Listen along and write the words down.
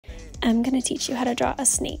I'm gonna teach you how to draw a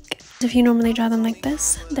snake. If you normally draw them like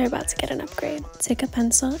this, they're about to get an upgrade. Take a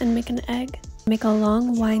pencil and make an egg. Make a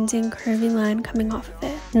long, winding, curvy line coming off of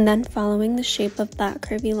it. And then following the shape of that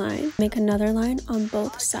curvy line, make another line on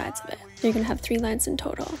both sides of it. So you're gonna have 3 lines in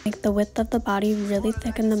total. Make the width of the body really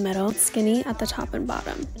thick in the middle, skinny at the top and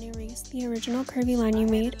bottom. And erase the original curvy line you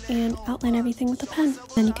made and outline everything with a pen.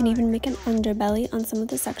 Then you can even make an underbelly on some of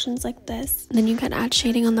the sections like this. And then you can add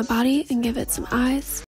shading on the body and give it some eyes.